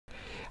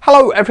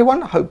Hello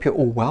everyone, I hope you're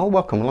all well.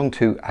 Welcome along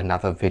to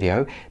another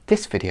video.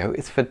 This video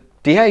is for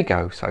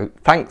Diego, so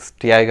thanks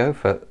Diego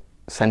for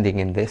sending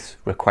in this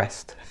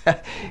request.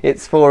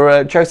 It's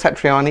for Joe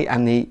Satriani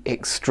and the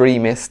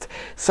Extremist.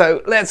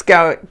 So let's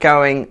get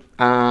going.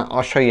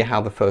 I'll show you how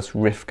the first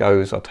riff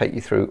goes. I'll take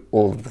you through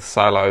all of the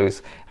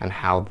solos and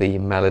how the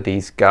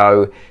melodies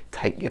go.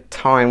 Take your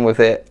time with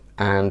it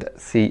and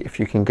see if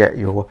you can get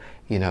your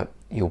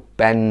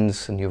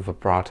bends and your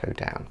vibrato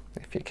down,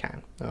 if you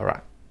can.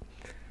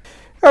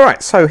 All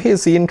right, so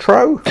here's the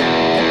intro.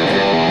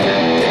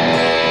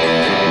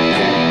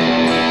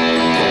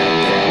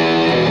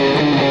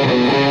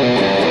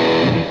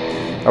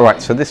 All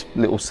right, so this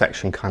little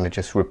section kind of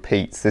just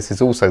repeats. This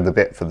is also the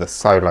bit for the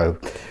solo.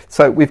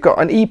 So we've got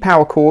an E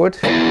power chord,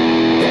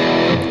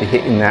 you're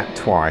hitting that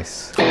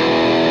twice.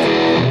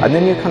 And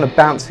then you're kind of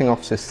bouncing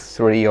off this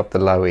 3 of the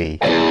low E.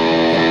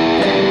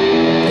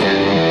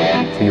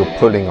 So you're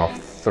pulling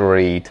off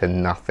 3 to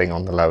nothing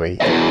on the low E.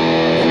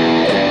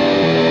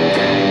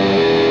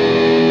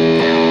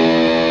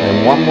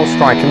 And one more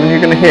strike, and then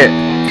you're going to hit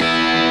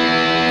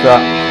the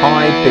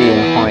high B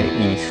and high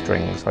E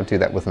strings. I do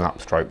that with an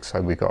upstroke, so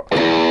we got. So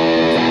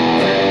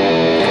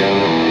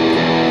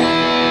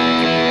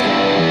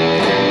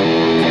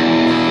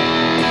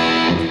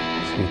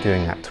you're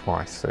doing that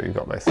twice, so you've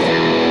got this. And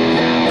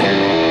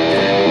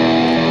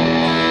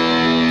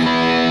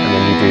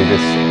then you do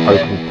this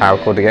open power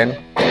chord again.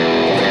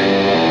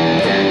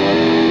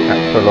 That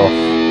pull off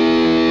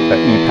the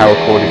E power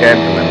chord again,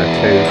 and then the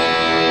 2.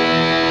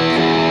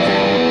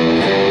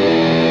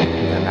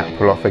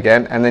 Pull off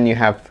again, and then you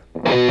have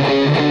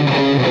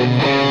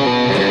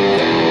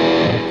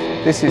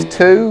this is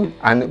 2,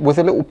 and with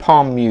a little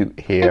palm mute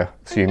here,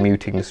 so you're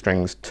muting the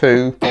strings.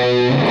 2,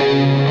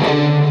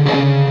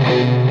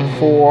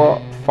 4,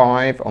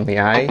 5 on the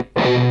A,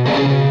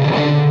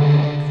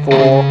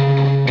 4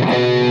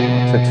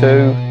 to 2,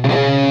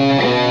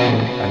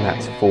 and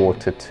that's 4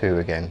 to 2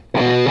 again,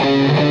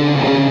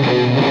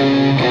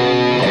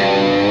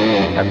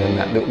 and then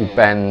that little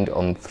bend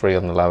on 3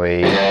 on the low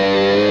E,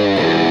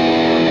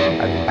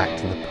 and then back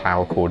to the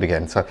power chord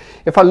again. So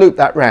if I loop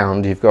that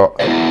round, you've got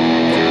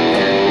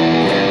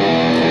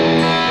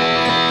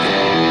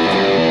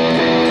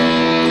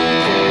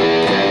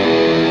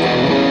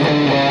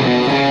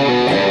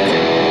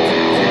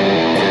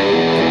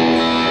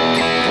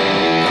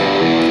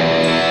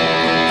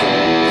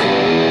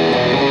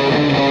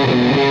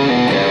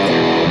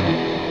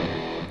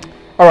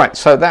all right,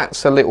 so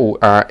that's a little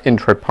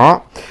intro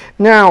part.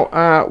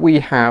 Now we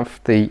have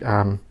the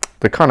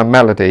kind of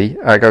melody.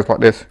 It goes like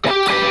this.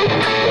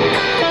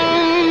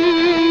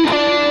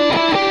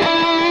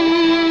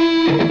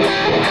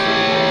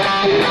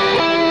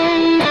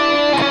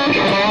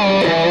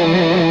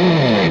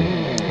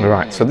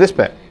 Right, so this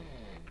bit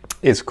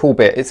is a cool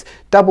bit. It's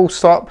double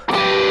stop,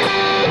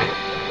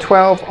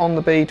 12 on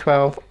the B,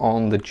 12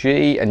 on the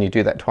G, and you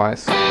do that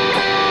twice.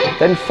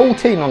 Then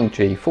 14 on the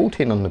G,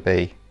 14 on the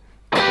B.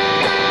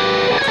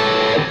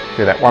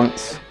 Do that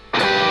once,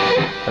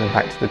 and then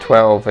back to the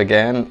 12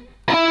 again.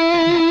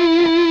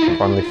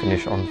 Finally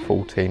finish on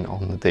 14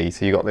 on the D.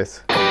 So you got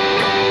this.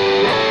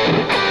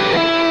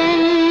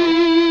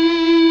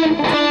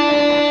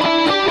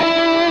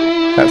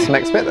 That's the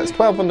next bit. That's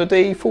 12 on the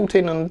D,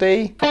 14 on the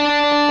D,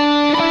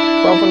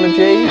 12 on the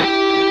G,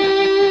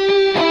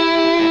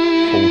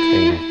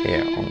 14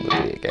 here on the D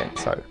again.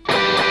 So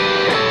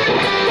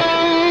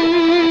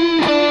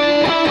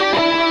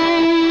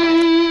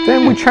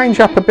then we change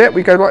up a bit.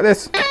 We go like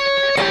this.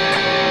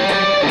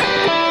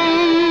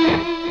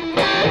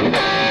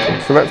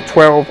 So that's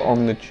 12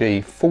 on the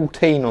G,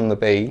 14 on the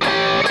B,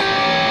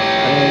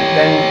 and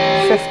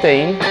then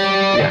 15.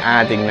 You're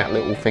adding that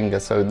little finger,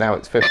 so now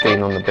it's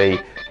 15 on the B,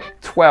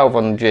 12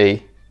 on the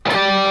G.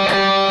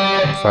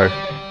 So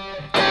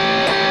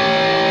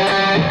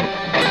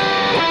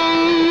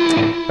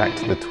back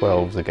to the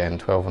 12s again,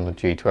 12 on the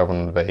G, 12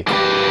 on the B, 14,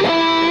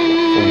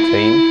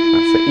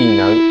 that's the E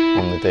note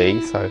on the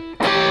D, so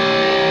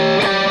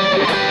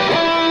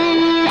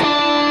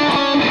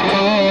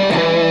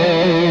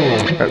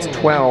that's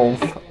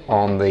 12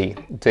 on the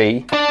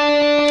D,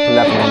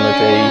 11 on the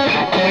D,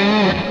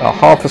 a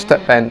half a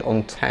step bend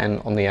on 10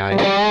 on the A, and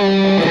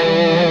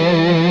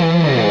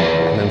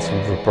then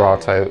some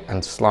vibrato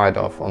and slide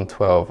off on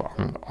 12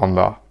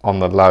 on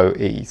the low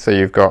E. So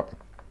you've got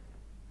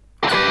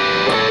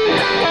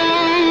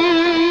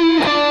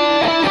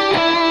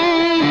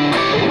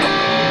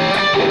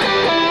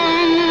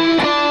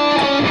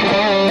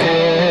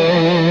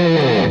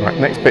right,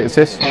 next bit is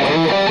this.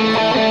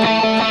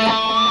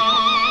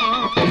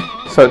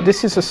 So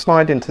this is a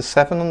slide into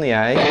 7 on the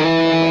A,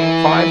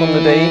 5 on the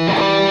D,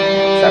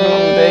 7 on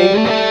the D,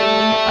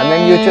 and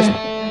then you're just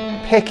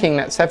picking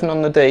that 7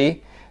 on the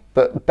D,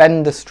 but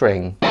bend the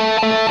string.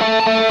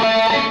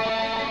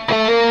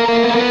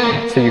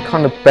 So you're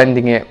kind of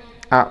bending it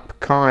up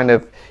kind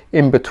of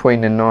in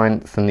between the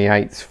 9th and the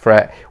 8th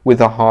fret with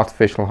a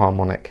artificial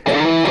harmonic.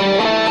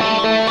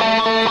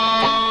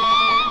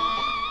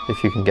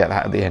 If you can get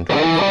that at the end.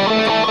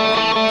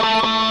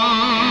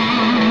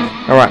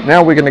 All right,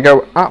 now we're going to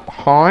go up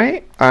high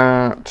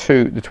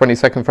to the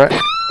 22nd fret.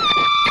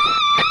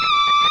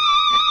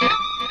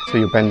 So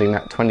you're bending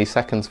that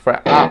 22nd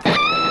fret up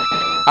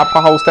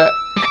a whole step,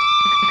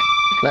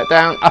 let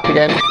down, up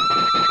again,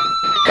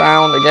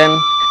 down again,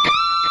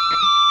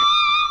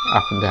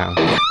 up and down.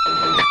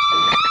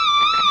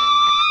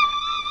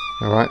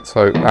 All right,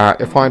 so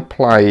if I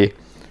play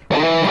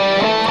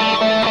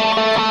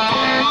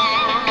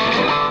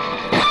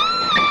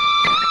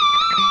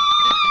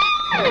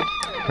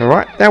all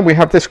right, now we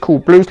have this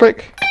called blues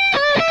lick.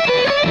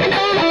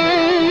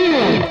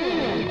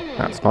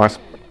 That's nice.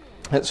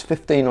 It's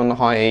 15 on the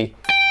high E,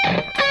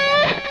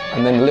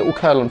 and then a little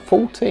curl on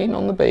 14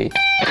 on the B.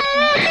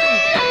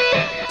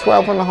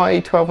 12 on the high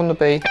E, 12 on the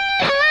B.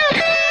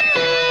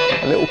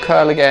 A little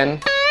curl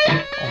again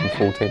on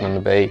 14 on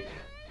the B.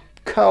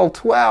 Curl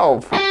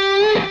 12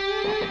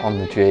 on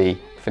the G.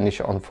 Finish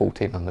it on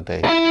 14 on the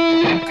D.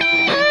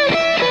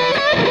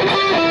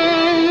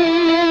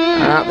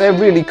 They're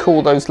really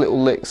cool, those little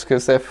licks,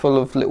 because they're full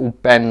of little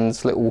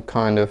bends, little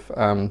kind of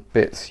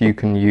bits you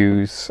can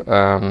use,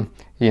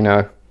 you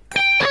know.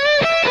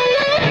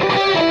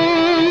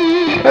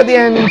 At the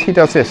end, he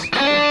does this.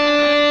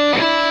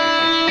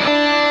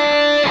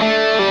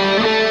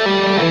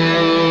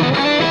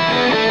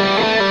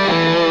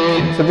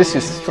 So this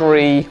is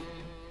 3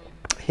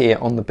 here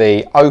on the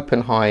B,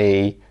 open high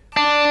E,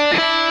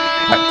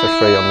 back to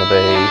 3 on the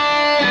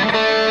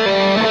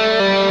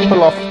B,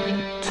 pull off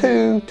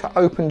 2 to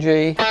open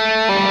G,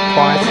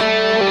 twice,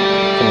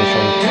 finish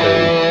on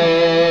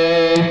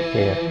 2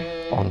 here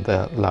on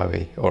the low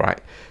E. Alright,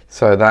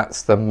 so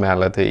that's the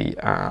melody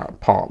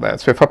part there.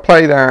 So if I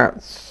play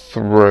that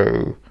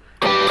through,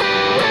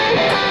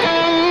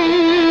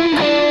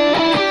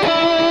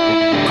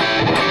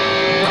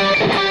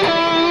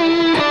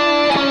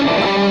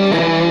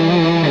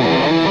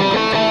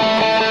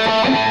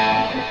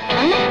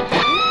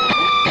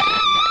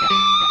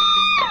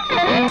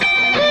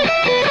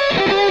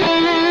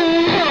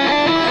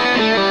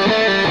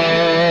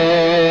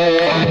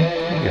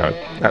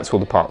 that's all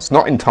the parts,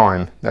 not in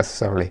time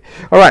necessarily.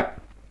 All right,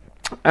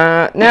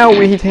 now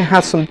we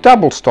have some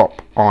double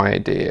stop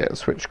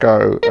ideas which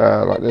go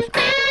like this.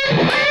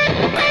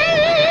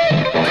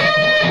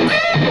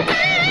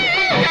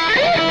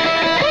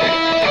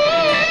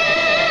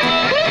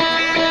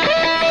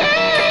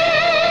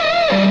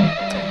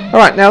 All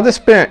right, now this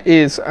bit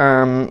is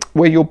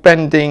where you're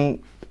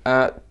bending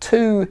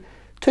two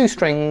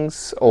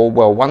strings, or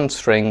well, one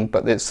string,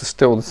 but it's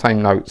still the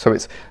same note. So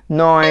it's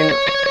 9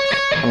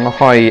 on the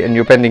high E, and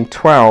you're bending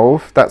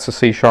 12, that's a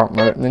C sharp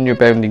note, and then you're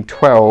bending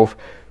 12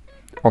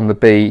 on the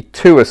B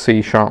to a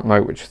C sharp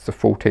note, which is the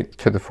 14th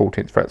to the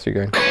 14th fret. So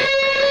you're going.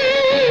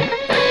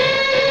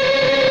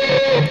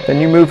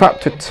 Then you move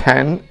up to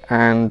 10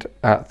 and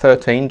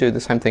 13, do the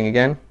same thing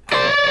again.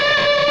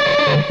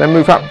 Then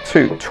move up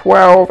to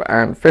 12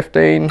 and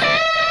 15,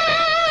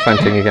 same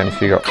thing again.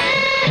 So you got.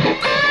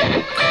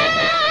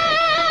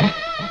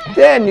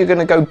 Then you're going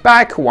to go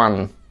back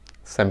one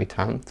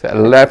semitone to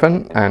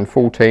 11 and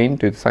 14,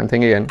 do the same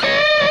thing again,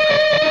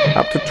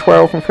 up to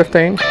 12 and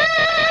 15,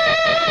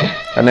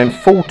 and then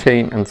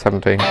 14 and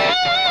 17.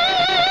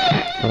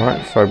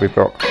 Alright, so we've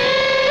got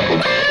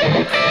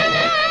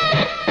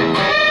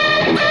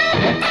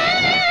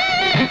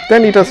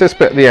then he does this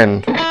bit at the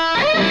end.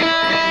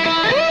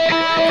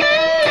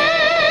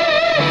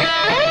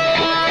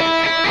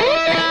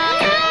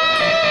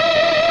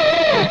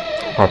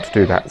 Hard to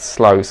do that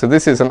slow. So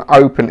this is an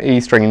open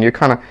E string, and you're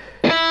kind of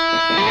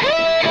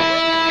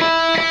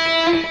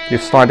you're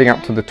sliding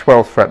up to the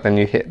 12th fret, then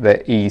you hit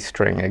the E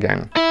string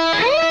again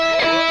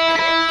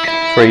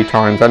 3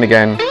 times, and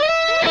again,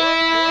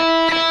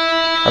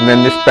 and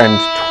then this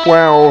bend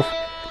 12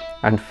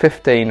 and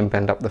 15 and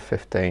bend up the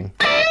 15,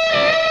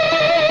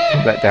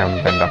 let down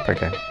and bend up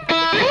again.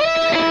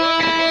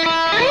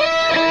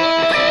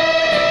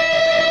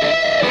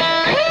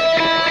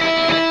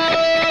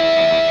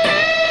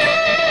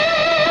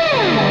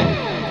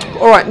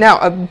 All right, now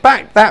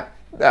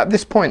at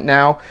this point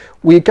now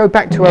we go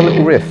back to our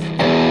little riff.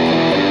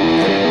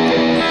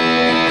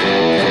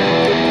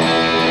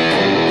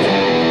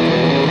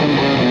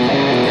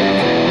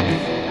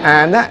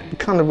 And that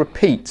kind of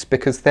repeats,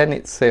 because then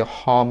it's a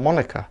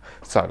harmonica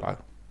solo.